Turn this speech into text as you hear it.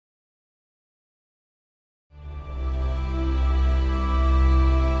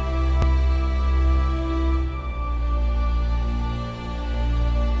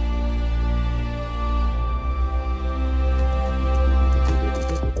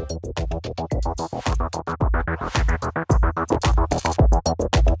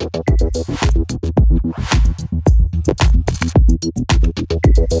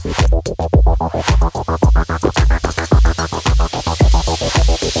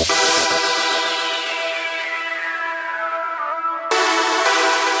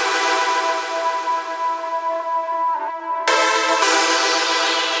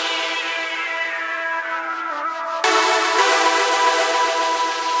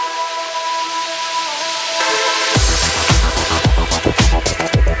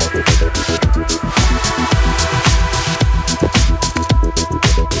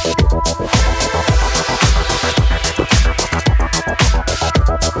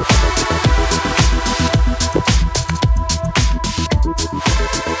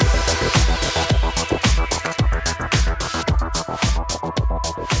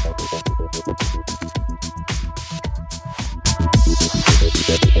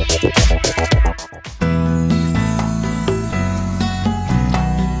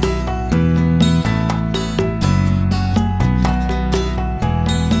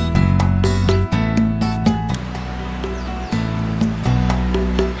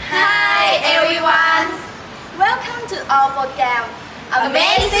Our program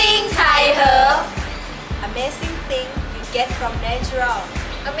Amazing Thai Herb. Amazing thing you get from natural.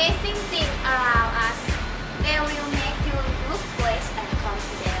 Amazing thing around us. They will make you look fresh and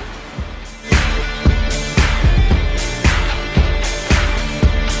confident.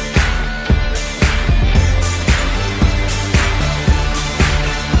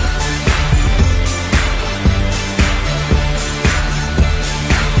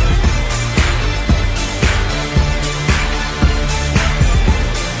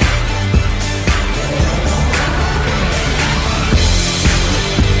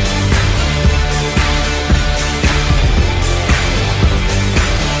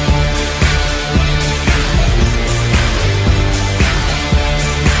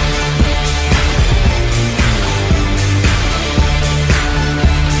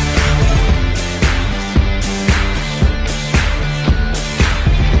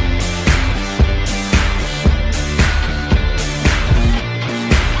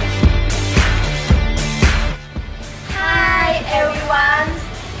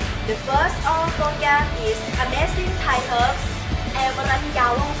 The first of program is Amazing Thai Herbs. Evelyn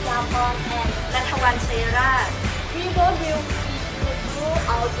Yawong Yapon and Nathawan Sera. We both will go through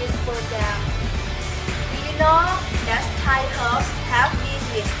all this program. We know that Thai herbs have been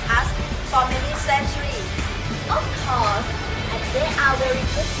with us for many centuries. Of course, and they are very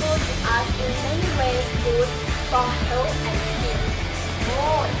useful to us in many ways, good for health and skin.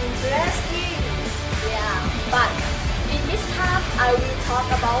 Oh, interesting. Yeah, but in this time, I will talk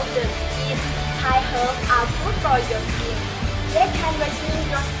about the skin. Thai herbs are good for your skin. They can whiten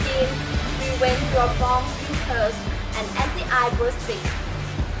your skin, prevent you from pimples, and anti-eye bruising.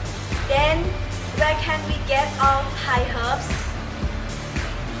 Then, where can we get all Thai herbs?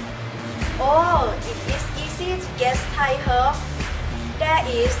 Oh, it is easy to get Thai herbs. There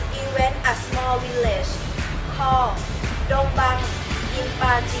is even a small village called Dongbang in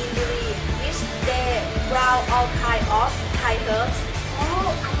Pajinburi, which they grow all kinds of Thai herbs. Oh,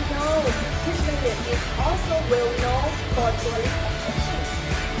 I know. This village is also well known for tourist attraction.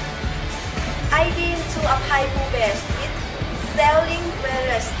 I've been to a Thai village with selling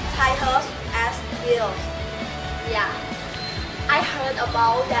various Thai herbs as well. Yeah, I heard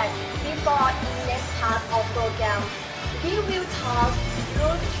about that before. In next part of program, we will talk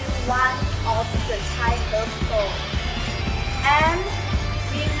through to one of the Thai herb store. And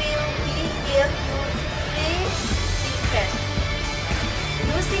we will give you 3 secrets.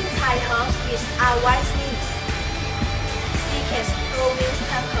 Using Thai herbs with our whitening. Secrets province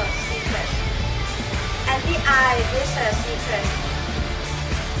temple secrets. Anti-eye research secrets.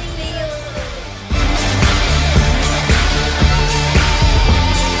 See you soon.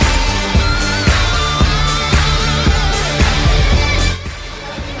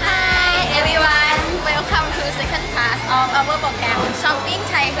 Hi everyone, welcome to the second part of our program Shopping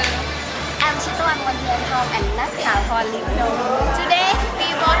Thai Herb. I'm Chitwan Wonthom and Nathawan Livno. Today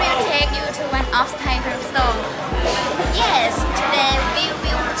we both will take you to one of Thai herb store. Yes, today we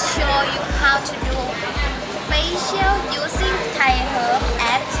will show you how to do facial using Thai herb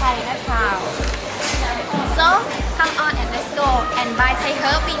at Chinatown. So come on and let's go and buy Thai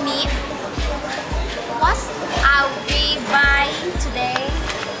herb we need. What are we buying today?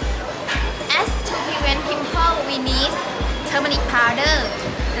 As to prevent pimple, we need turmeric powder,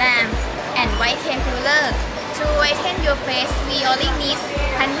 lamp, and whiten filler. To whiten your face, we only need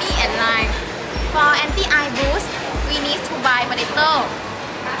honey and lime. For anti-eye boost, we need to buy potato.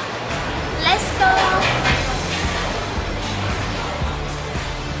 Let's go!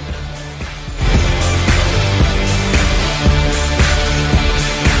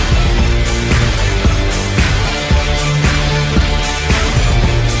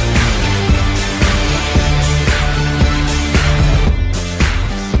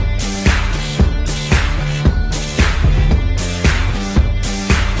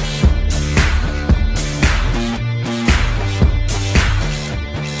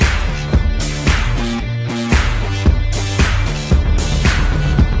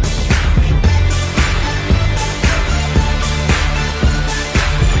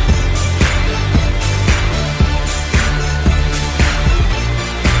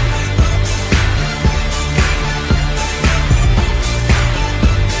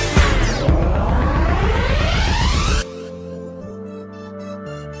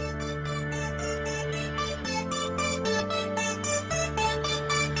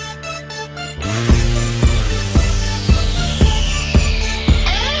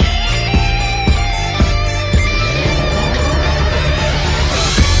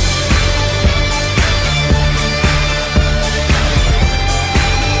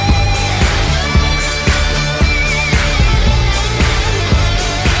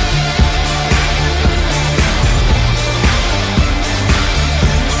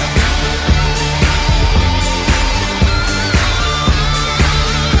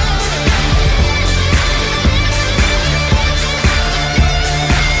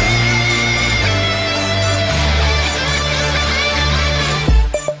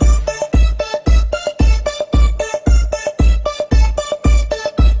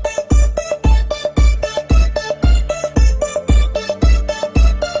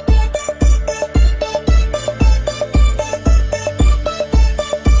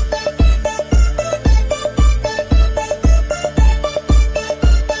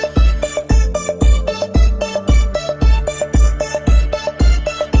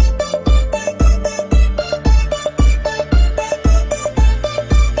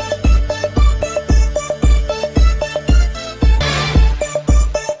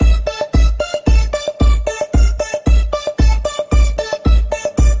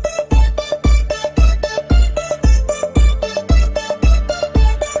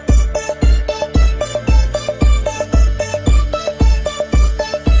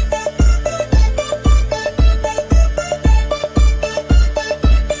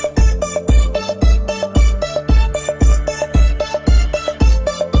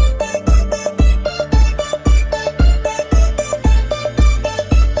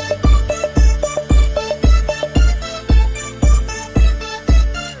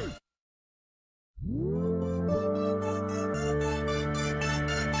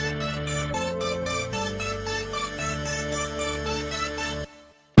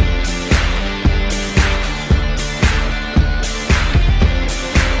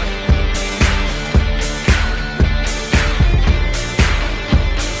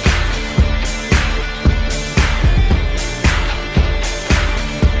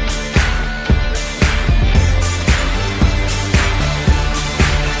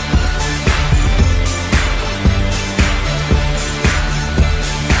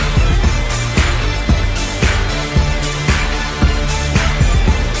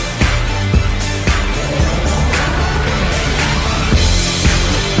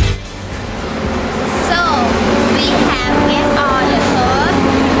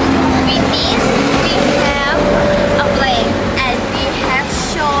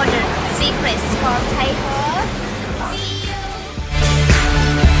 from Thai Herb. See you!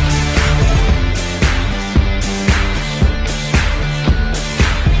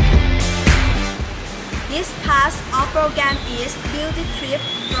 This part of program is Beauty Trip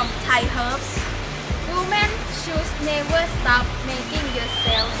from Thai Herbs. Women should never stop making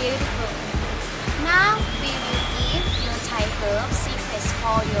yourself beautiful. Now we will give you Thai Herb secrets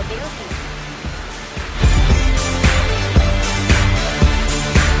for your beauty.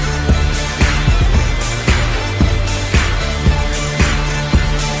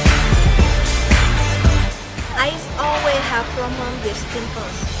 I always have problems with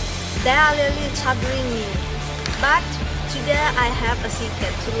pimples. They are really troubling me. But today I have a secret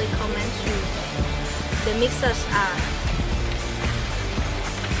to recommend you. The mixes are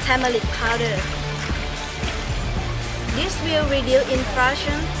turmeric powder. This will reduce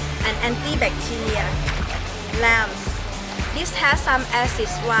inflammation and antibacterial. Lambs. This has some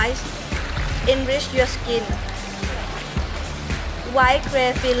acids which enrich your skin. White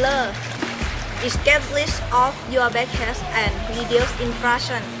clay filler. It gets rid of your blackheads and reduce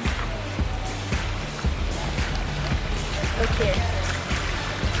inflammation. Okay.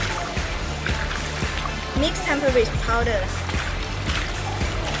 Mix turmeric powder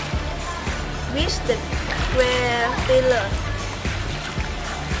with the clay filler.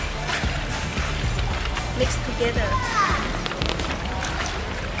 Mix together.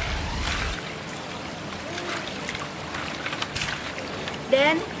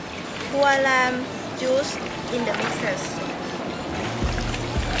 Then pour lime juice in the mixers.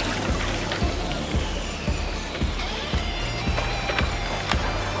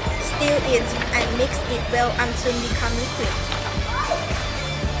 Stir it and mix it well until it becomes liquid.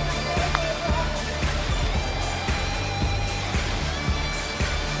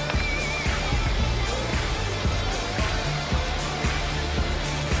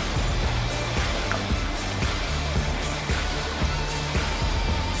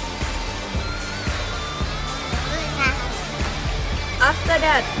 After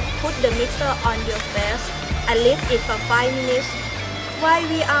that, put the mixer on your face and leave it for 5 minutes. While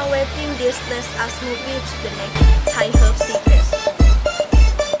we are waiting this, let us move it to the next Thai Herb secret.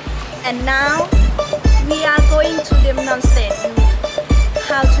 And now, we are going to demonstrate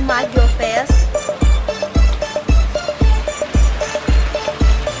how to mask your face.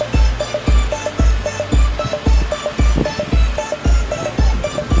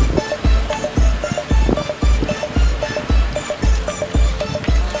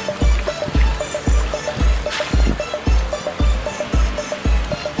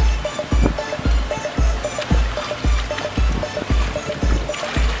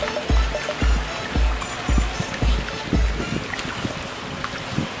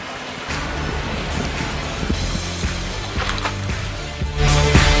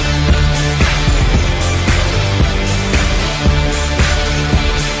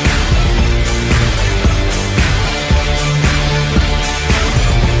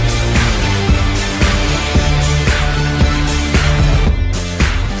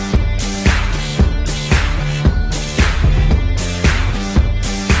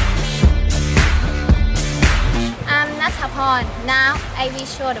 Now I will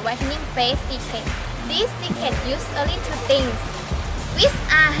show the whitening face secret. This secret use only two things, which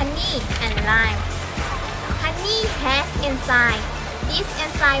are honey and lime. Honey has enzyme. This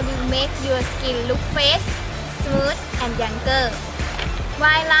enzyme will make your skin look fresh, smooth and younger.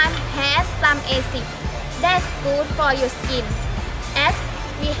 While lime has some acid that's good for your skin, as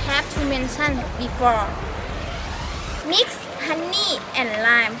we have to mention before. Mix honey and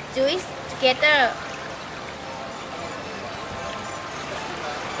lime juice together.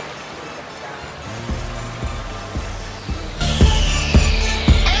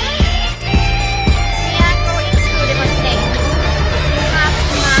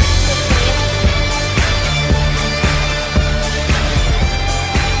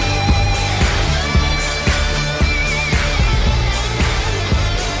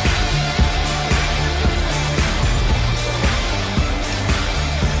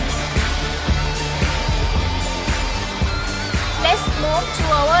 To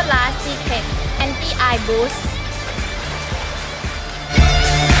our last secret, anti-eye boost.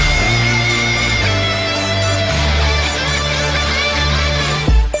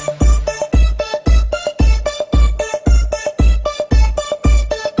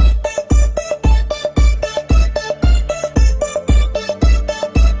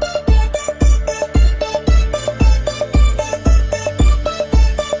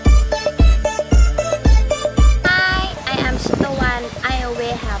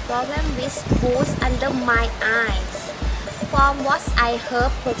 Problem with boost under my From what I heard,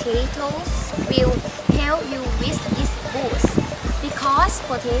 potatoes will help you with this boost because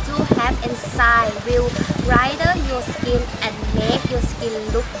potatoes have enzyme will brighten your skin and make your skin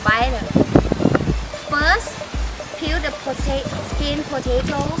look brighter. First, peel the skin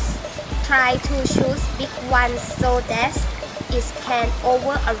potatoes. Try to choose big ones so that it can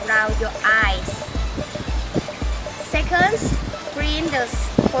over around your eyes. Second, green the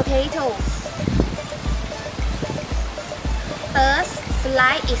potatoes. Third,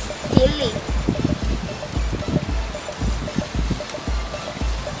 slice it thinly.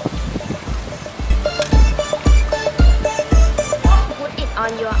 Put it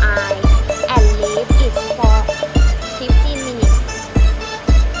on your eye and leave it for 15 minutes.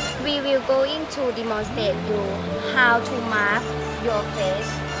 We will going to demonstrate you how to mark your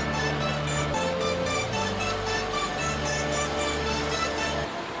face.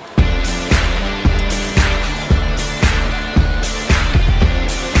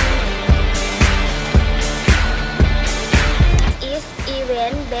 It's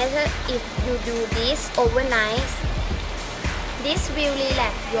even better if you do this overnight. This will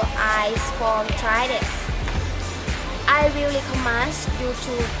relax your eyes from tiredness. I will recommend you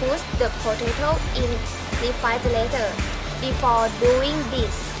to put the potato in refrigerator before doing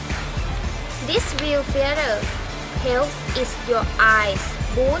this. This will further help your eyes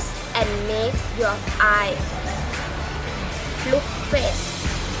boost and make your eye look fresh.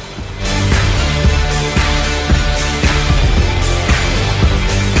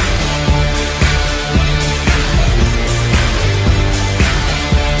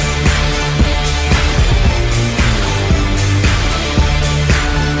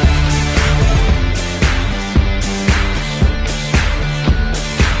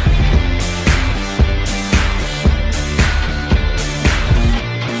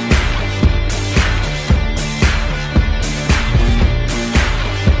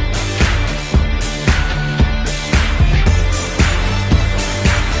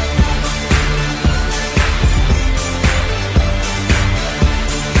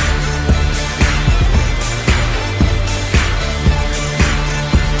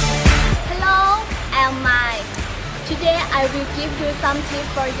 Today I will give you some tips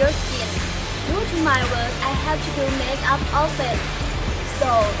for your skin. Due to my work, I have to do makeup often.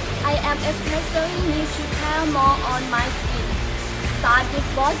 So, I am especially need to care more on my skin. Start with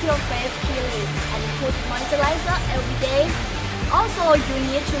wash your face cleanly and put moisturizer every day. Also, you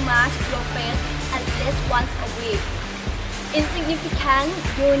need to mask your face at least once a week. Insignificant,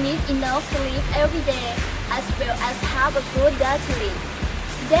 you need enough sleep every day as well as have a good diet.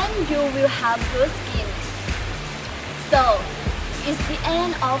 Then you will have good skin. So, it's the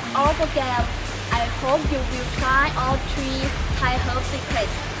end of our program. I hope you will try all 3 Thai herb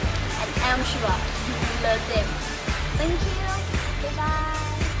secrets and I'm sure you will learn them. Thank you. Bye bye.